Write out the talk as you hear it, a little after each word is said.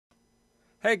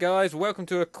Hey guys, welcome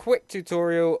to a quick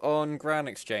tutorial on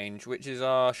GrandExchange, which is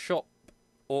our shop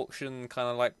auction kind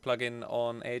of like plugin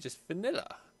on Aegis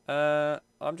Vanilla.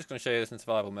 I'm just going to show you this in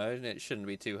survival mode, and it shouldn't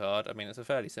be too hard. I mean, it's a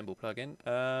fairly simple plugin,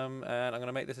 and I'm going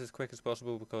to make this as quick as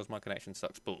possible because my connection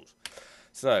sucks balls.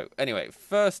 So, anyway,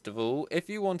 first of all, if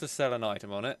you want to sell an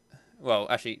item on it, well,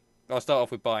 actually, I'll start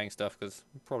off with buying stuff because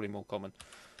probably more common.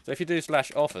 So if you do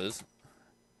 /offers,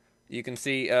 you can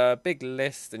see a big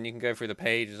list, and you can go through the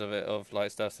pages of it of like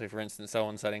stuff. So, for instance,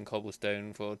 someone selling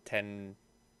cobblestone for $10,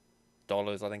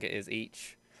 I think it is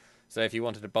each. So, if you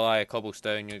wanted to buy a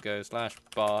cobblestone, you'd go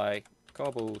 /buy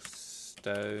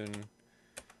cobblestone,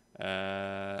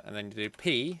 and then you do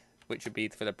P, which would be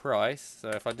for the price. So,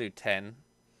 if I do 10,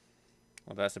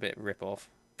 well, that's a bit rip off.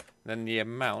 Then the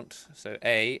amount, so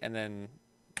A, and then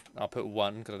I'll put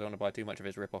 1 because I don't want to buy too much of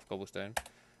his rip off cobblestone.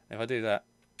 And if I do that,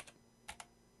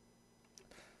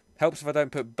 helps if I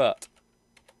don't put but.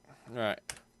 Right,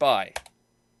 buy.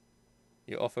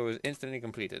 Your offer was instantly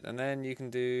completed. And then you can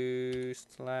do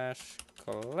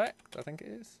 /collect, I think it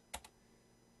is.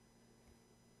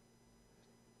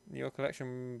 Your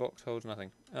collection box holds nothing.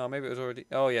 Oh, maybe it was already...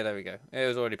 Oh, yeah, there we go. It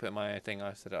was already put my thing.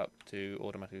 I set it up to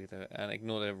automatically do it. And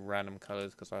ignore the random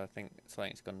colours because I think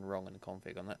something's gone wrong in the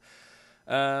config on that.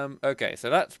 Okay, so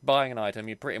that's buying an item.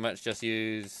 You pretty much just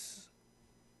use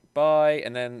buy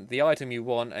and then the item you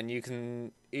want, and you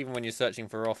can, even when you're searching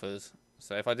for offers,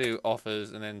 so if I do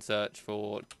offers and then search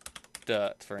for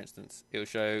dirt, for instance, it'll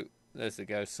show, there it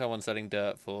goes, someone selling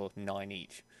dirt for 9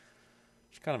 each.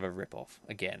 It's kind of a rip-off,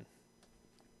 again.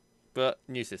 But,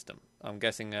 new system. I'm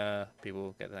guessing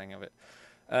people get the hang of it.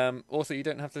 Also, you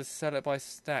don't have to sell it by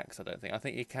stacks, I don't think. I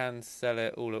think you can sell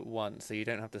it all at once, so you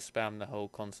don't have to spam the whole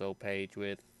console page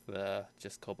with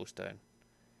just cobblestone.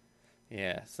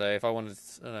 Yeah, so if I wanted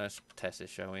to let's test this,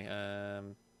 shall we? I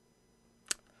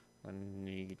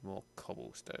need more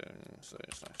cobblestone, so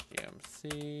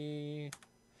 /GMC.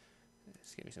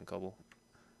 Let's give me some cobble.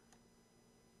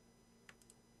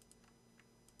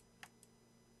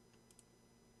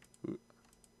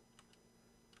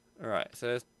 Alright, so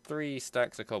there's 3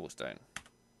 stacks of cobblestone.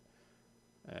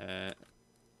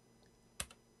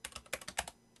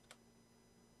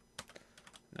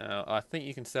 Now, I think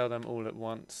you can sell them all at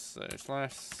once. So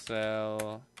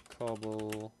 /sell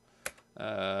cobble.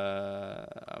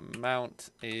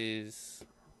 Amount is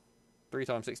 3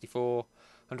 times 64,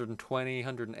 120,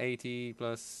 180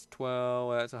 plus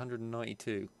 12. That's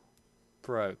 192.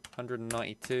 Pro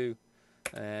 192.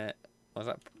 Was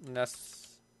that? That's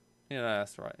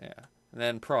right. Yeah. And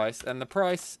then price, and the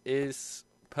price is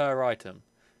per item.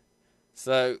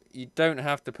 So you don't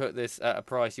have to put this at a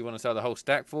price you want to sell the whole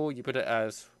stack for. You put it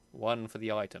as 1 for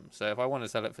the item. So if I want to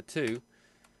sell it for 2,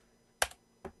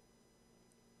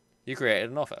 you created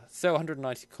an offer. Sell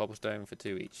 190 cobblestone for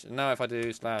 2 each. And now if I do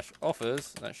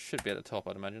 /offers, that should be at the top,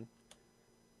 I'd imagine.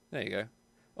 There you go.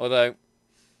 Although,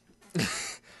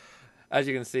 as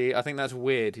you can see, I think that's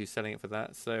weird who's selling it for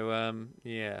that. So,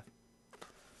 yeah.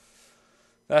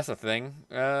 That's a thing.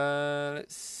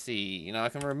 Let's see. I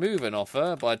can remove an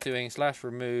offer by doing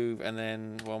 /remove and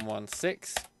then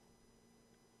 116.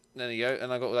 There you go.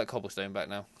 And I got all that cobblestone back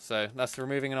now. So that's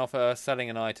removing an offer, selling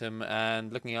an item,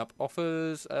 and looking up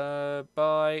offers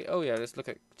by... Oh, yeah, let's look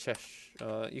at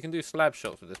Cheshire. You can do slab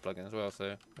shops with this plugin as well.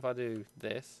 So if I do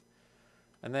this,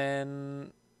 and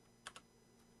then...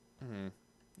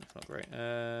 that's not great.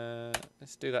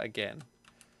 Let's do that again.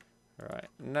 Right.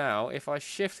 Now, if I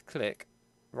shift-click,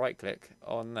 right-click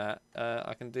on that,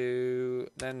 I can do...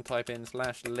 Then type in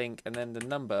 /link and then the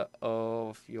number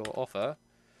of your offer.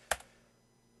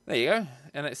 There you go,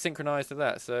 and it's synchronized to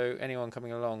that, so anyone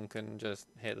coming along can just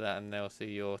hit that and they'll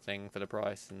see your thing for the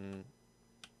price, and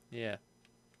yeah.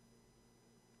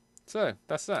 So,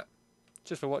 that's that.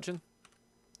 Just for watching.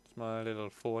 It's my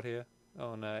little fort here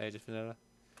on Aegis Vanilla.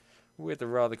 With the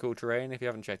rather cool terrain. If you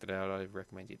haven't checked it out, I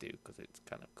recommend you do, because it's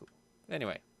kind of cool.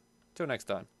 Anyway, till next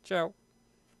time. Ciao.